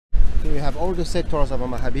So we have all the sectors of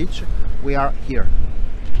Omaha Beach. We are here.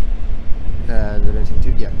 Yeah, just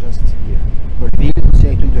here. Colville,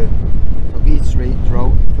 say to the Beach Street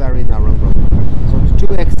Road, very narrow road. So the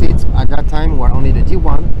two exits at that time were only the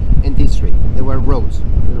D1 and D3. They were roads,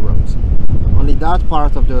 little roads. Only that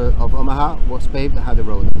part of Omaha was paved, had a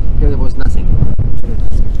road. Here there was nothing.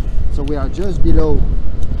 So we are just below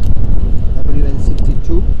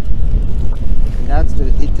WN62, and that's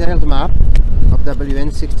the detailed map of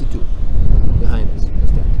WN62 behind us.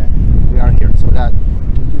 Just there. Okay. We are here. So that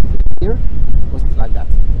here was like that.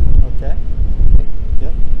 Okay.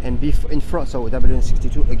 Yep. And in front, so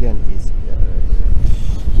WN62 again is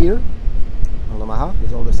here on Omaha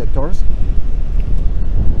with all the sectors.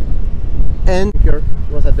 And bunker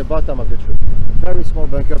was at the bottom of the tree. Very small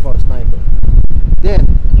bunker for a sniper. Then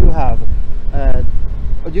you have,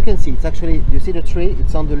 what you can see, it's actually, you see the tree,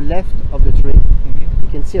 it's on the left of the tree. You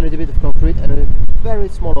can see a little bit of concrete and a very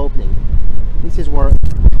small opening. This is where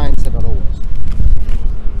Harve France was.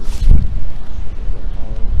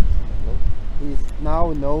 He's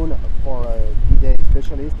now known for a D-Day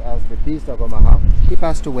specialist as the Beast of Omaha. He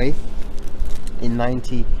passed away in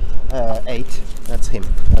 98. That's him.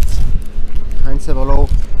 That's Harve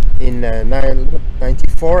France in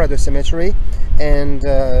 94 at the cemetery, and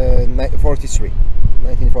 1943,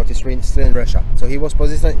 still in Russia. So he was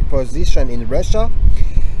positioned in Russia.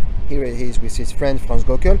 Here he is with his friend Franz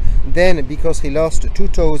Gockel. Then, because he lost 2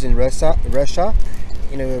 toes in Russia,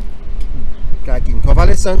 like in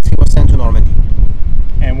convalescence, he was sent to Normandy.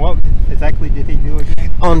 And what exactly did he do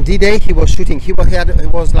again? On D-Day he was shooting. He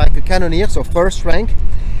was like a cannoneer, so first rank.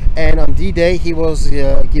 And on D-Day he was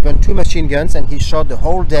given 2 machine guns, and he shot the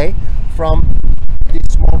whole day from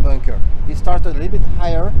this small bunker. He started a little bit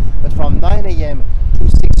higher, but from 9 AM to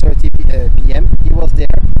 6:30 PM he was there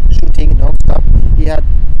shooting non-stop. He had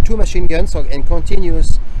 2 machine guns and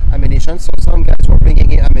continuous ammunition, so some guys were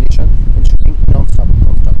bringing in ammunition and shooting non-stop.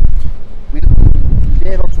 We'll be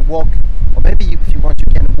able to walk, or maybe if you want you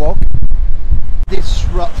can walk this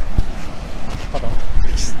rock. Hold on.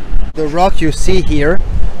 The rock you see here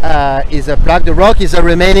is a plaque. The rock is a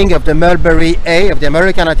remaining of the Mulberry A of the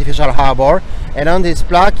American Artificial Harbor, and on this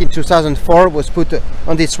plaque in 2004 was put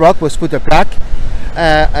on this rock was put a plaque,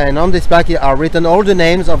 and on this plaque are written all the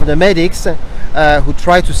names of the medics who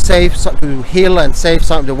tried to heal and save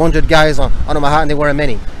some of the wounded guys on Omaha, and there were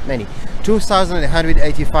many.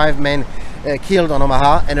 2,185 men killed on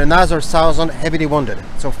Omaha, and another 1,000 heavily wounded,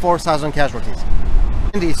 so 4,000 casualties.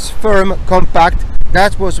 And it's firm, compact.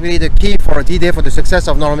 That was really the key for D-Day, for the success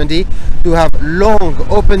of Normandy, to have long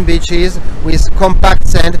open beaches with compact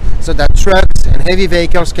sand, so that trucks and heavy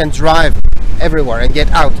vehicles can drive everywhere and get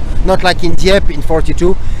out. Not like in Dieppe in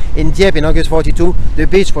 42. In Dieppe in August 42, the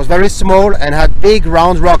beach was very small and had big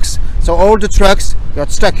round rocks, so all the trucks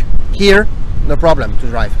got stuck. Here, no problem to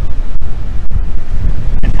drive.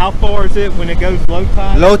 And how far is it when it goes low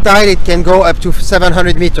tide? Low tide, it can go up to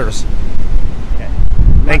 700 meters.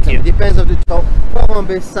 Thank you. It depends on the top.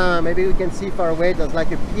 Port-en-Bessin, maybe we can see far away, there's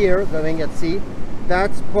like a pier going at sea.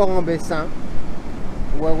 That's Port-en-Bessin,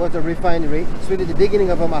 where was the refinery. It's really the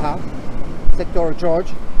beginning of Omaha, Sector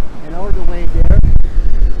George, and all the way there,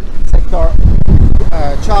 Sector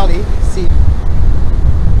Charlie, sea,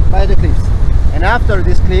 by the cliffs. And after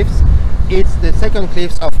these cliffs, it's the second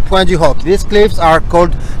cliffs of Point du Hoc. These cliffs are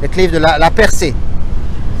called the cliff de la Percée.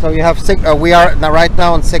 So you have, we are right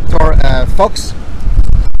now on Sector Fox.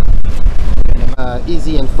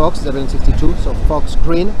 Easy and Fox, WN62, so Fox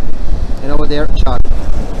Green, and over there Charlie,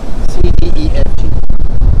 C-D-E-F-G.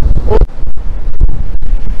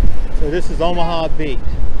 So this is Omaha Beach,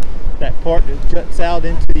 that part that juts out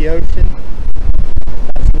into the ocean.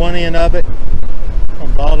 That's one end of it,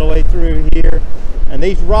 comes all the way through here, and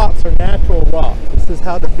these rocks are natural rocks. This is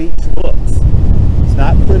how the beach looks. It's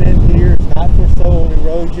not put in here, it's not for soil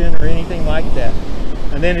erosion or anything like that.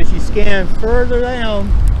 And then as you scan further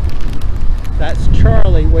down, that's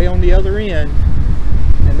Charlie way on the other end,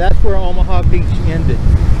 and that's where Omaha Beach ended.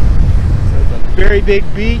 So it's a very big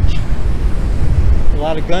beach, a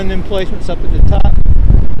lot of gun emplacements up at the top.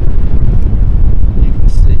 You can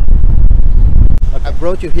see. Okay. I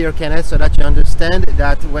brought you here, Kenneth, so that you understand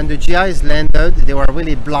that when the GIs landed, they were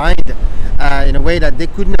really blind in a way that they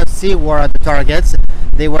could not see where are the targets.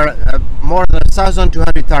 They were more than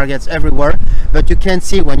 1,200 targets everywhere, but you can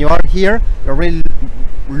see when you are here, you're really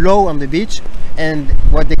low on the beach, and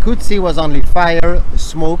what they could see was only fire,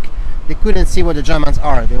 smoke. They couldn't see where the Germans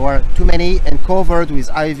are. There were too many and covered with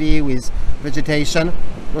ivy, with vegetation.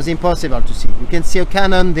 It was impossible to see. You can see a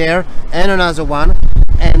cannon there and another one,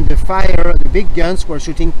 and the fire, the big guns were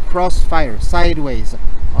shooting crossfire, sideways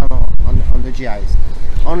on the GIs.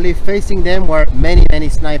 only facing them were many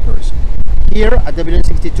snipers. Here at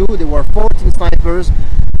WN62 there were 14 snipers,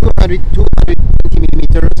 220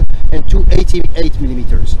 millimeters and 288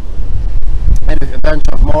 millimeters, and a bunch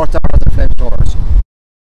of mortars and flamethrowers.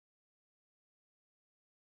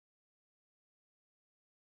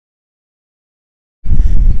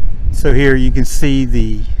 So here you can see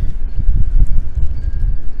the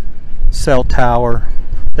cell tower.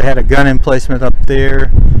 They had a gun emplacement up there,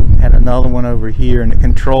 had another one over here, and it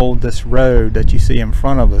controlled this road that you see in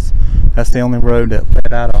front of us. That's the only road that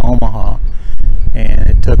led out of Omaha, and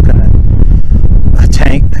it took a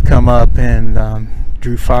tank to come up and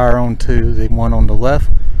drew fire onto the one on the left,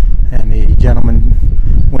 and the gentleman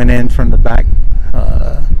went in from the back,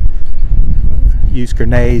 used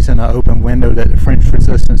grenades in an open window that the French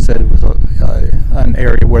resistance said was an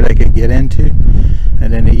area where they could get into,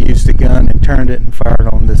 and then he used the gun and turned it and fired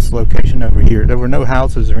on this location over here. There were no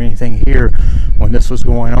houses or anything here when this was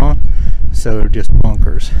going on, so just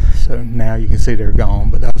bunkers. So now you can see they're gone,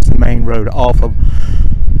 but that was the main road off of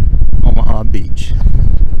Omaha Beach.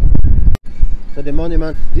 So the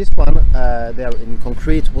monument, this one there in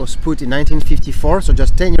concrete, was put in 1954, so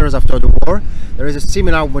just 10 years after the war. There is a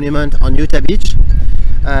similar monument on Utah Beach,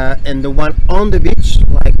 and the one on the beach,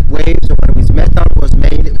 like waves, the one with metal,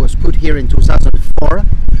 was put here in 2004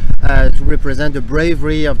 to represent the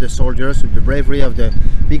bravery of the soldiers, the bravery of the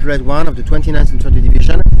Big Red One of the 29th Infantry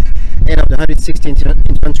Division and of the 116th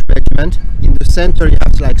Infantry Regiment. In the center you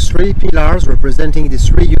have like 3 pillars representing the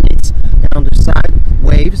 3 units, and on the side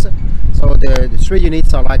waves. So the 3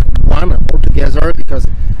 units are like one all together because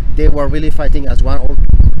they were really fighting as one, all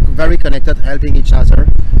very connected, helping each other,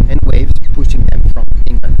 and waves pushing them from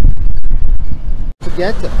England.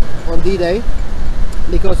 Forget on D-Day,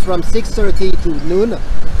 because from 6:30 to noon,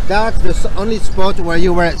 that's the only spot where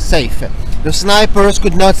you were safe. The snipers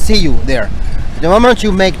could not see you there. The moment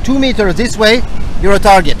you make 2 meters this way, you're a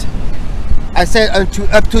target. I said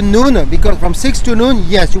up to noon, because from 6 to noon,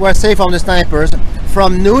 yes, you are safe on the snipers.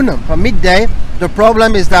 From noon, from midday, the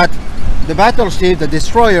problem is that the battleship, the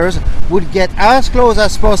destroyers, would get as close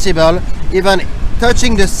as possible, even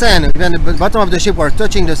touching the sand. Even the bottom of the ship were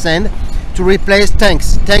touching the sand to replace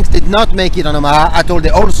tanks. Tanks did not make it on Omaha at all. They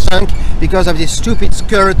all sunk because of this stupid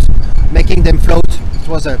skirt making them float. It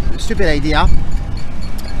was a stupid idea.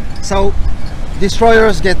 So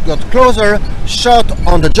destroyers got closer, shot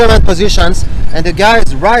on the German positions, and the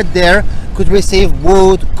guys right there could receive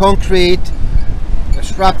wood, concrete,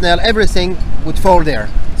 shrapnel, everything would fall there.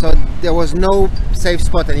 So there was no safe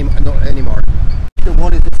spot anymore. The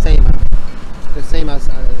wall is the same as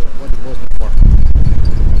what it was before.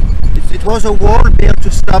 It was a wall built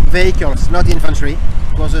to stop vehicles, not infantry.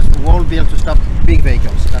 It was a wall built to stop big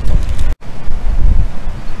vehicles, that's all.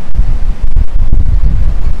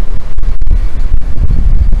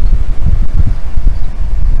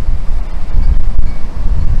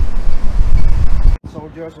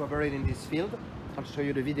 Soldiers were buried in this field. I'll show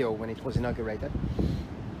you the video when it was inaugurated.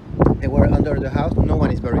 They were under the house. No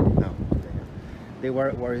one is buried now. They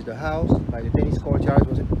were where is the house, by the tennis courtyard. It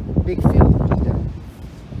was a big field just there.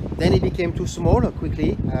 Then it became too small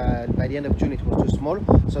quickly. By the end of June it was too small.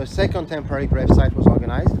 So a second temporary grave site was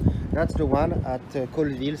organized. That's the one at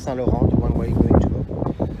Colville, Saint Laurent, the one where you're going to go.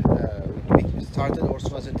 It started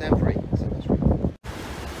also as a temporary cemetery. You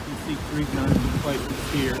see 3 guns in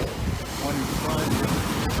places here. One in front,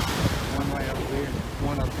 one right up there,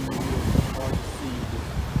 one up in the middle. It's hard to see.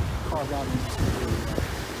 Carved out into the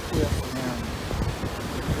cliff now.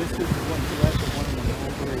 This is the one to the left of one of the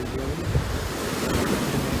Mulberry Road.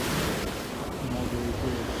 Mulberry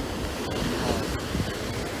Bridge.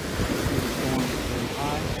 It's going very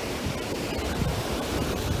high.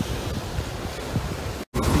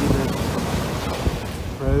 You see the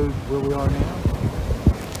road where we are now?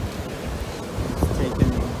 It's taken.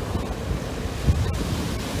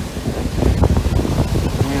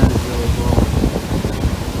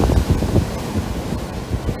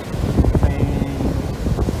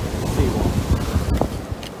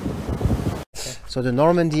 So the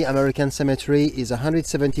Normandy American Cemetery is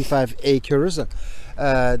 175 acres.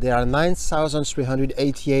 There are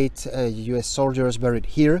 9,388 US soldiers buried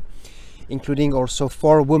here, including also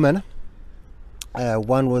 4 women.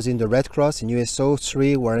 One was in the Red Cross in USO,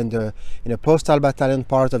 3 were in a postal battalion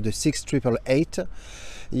part of the 6888.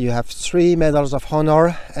 You have 3 medals of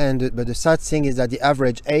honor, but the sad thing is that the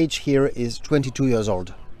average age here is 22 years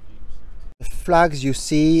old. The flags you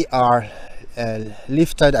see are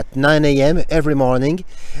lifted at 9 AM every morning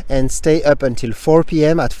and stay up until 4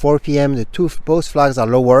 PM. At 4 PM both flags are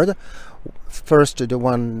lowered. first the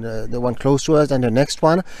one close to us and the next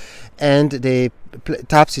one, and the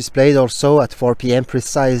taps is played also at 4 p.m.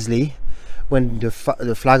 precisely when the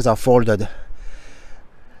flags are folded.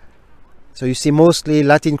 So you see mostly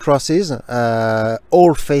Latin crosses,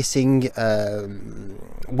 all facing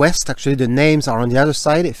west. Actually, the names are on the other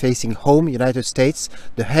side, facing home, United States.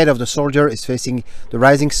 The head of the soldier is facing the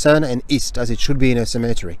rising sun and east, as it should be in a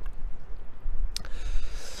cemetery.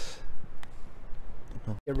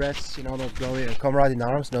 He rests in honor of glory, a comrade in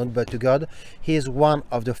arms, known but to God. He is one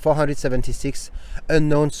of the 476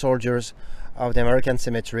 unknown soldiers of the American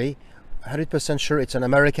cemetery. 100% sure it's an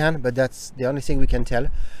American, but that's the only thing we can tell.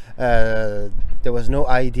 There was no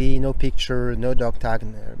ID, no picture, no dog tag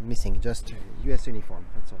missing, just US uniform,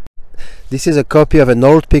 that's all. This is a copy of an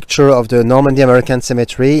old picture of the Normandy American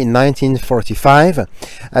Cemetery in 1945.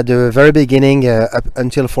 At the very beginning, up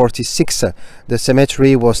until 46, the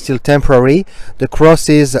cemetery was still temporary. The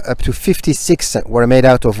crosses up to 56 were made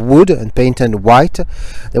out of wood and painted white.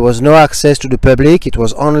 There was no access to the public. It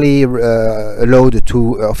was only allowed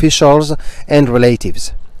to officials and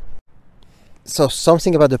relatives. So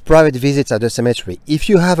something about the private visits at the cemetery. If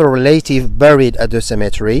you have a relative buried at the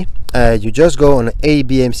cemetery, you just go on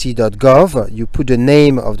abmc.gov, you put the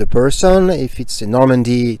name of the person. If it's in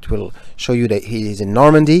Normandy, it will show you that he is in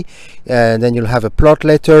Normandy, and then you'll have a plot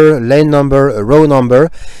letter, lane number, a row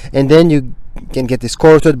number, and then you can get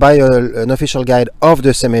escorted by an official guide of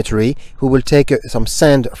the cemetery who will take some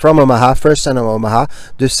sand from Omaha, first sand of Omaha.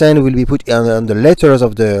 The sand will be put on the letters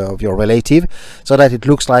of your relative, so that it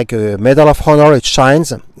looks like a Medal of Honor. It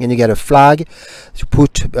shines, and you get a flag to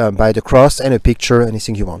put by the cross and a picture,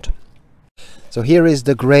 anything you want. So here is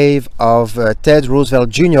the grave of Ted Roosevelt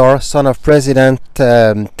Jr., son of President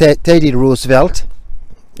Teddy Roosevelt,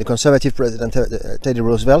 the conservative President Teddy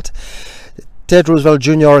Roosevelt. Ted Roosevelt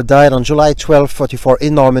Jr. died on July 12, 1944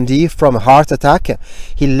 in Normandy from a heart attack.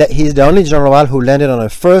 He's the only general who landed on a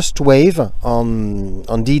first wave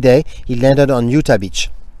on D-Day. He landed on Utah Beach.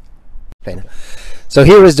 So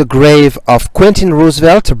here is the grave of Quentin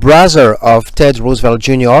Roosevelt, brother of Ted Roosevelt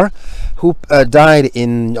Jr., who died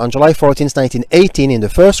on July 14, 1918 in the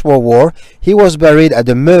First World War. He was buried at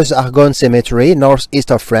the Meuse-Argonne Cemetery,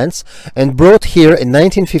 northeast of France, and brought here in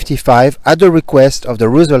 1955 at the request of the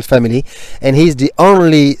Roosevelt family, and he's the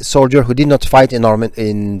only soldier who did not fight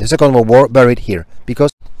in the Second World War buried here.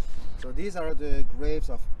 So these are the graves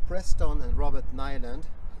of Preston and Robert Nyland,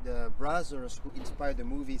 the brothers who inspired the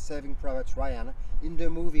movie Saving Private Ryan. In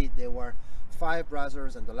the movie there were 5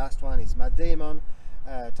 brothers, and the last one is Matt Damon.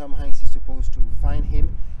 Tom Hanks is supposed to find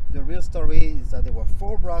him. The real story is that there were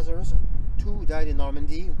 4 brothers. 2 died in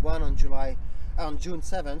Normandy, one on June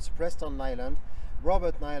 7th, Preston Nyland.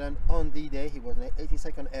 Robert Nyland on D-Day, he was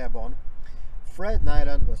 82nd Airborne. Fred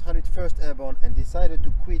Nyland was 101st Airborne and decided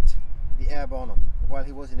to quit the Airborne while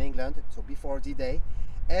he was in England, so before D-Day.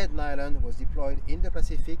 Ed Nyland was deployed in the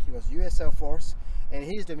Pacific. He was US Air Force, and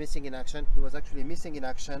he's the missing in action. He was actually missing in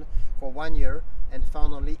action for 1 year and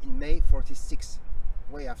found only in May 46,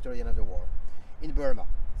 way after the end of the war, in Burma.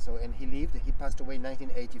 So, and he passed away in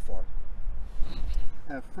 1984.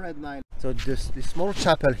 Fred Nyland. So this small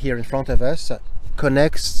chapel here in front of us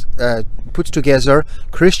connects, puts together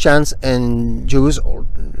Christians and Jews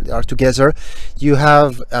are together. You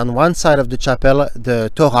have on one side of the chapel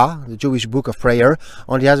the Torah, the Jewish book of prayer,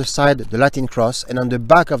 on the other side the Latin cross, and on the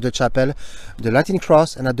back of the chapel the Latin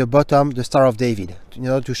cross, and at the bottom the Star of David, in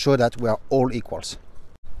order to show that we are all equals.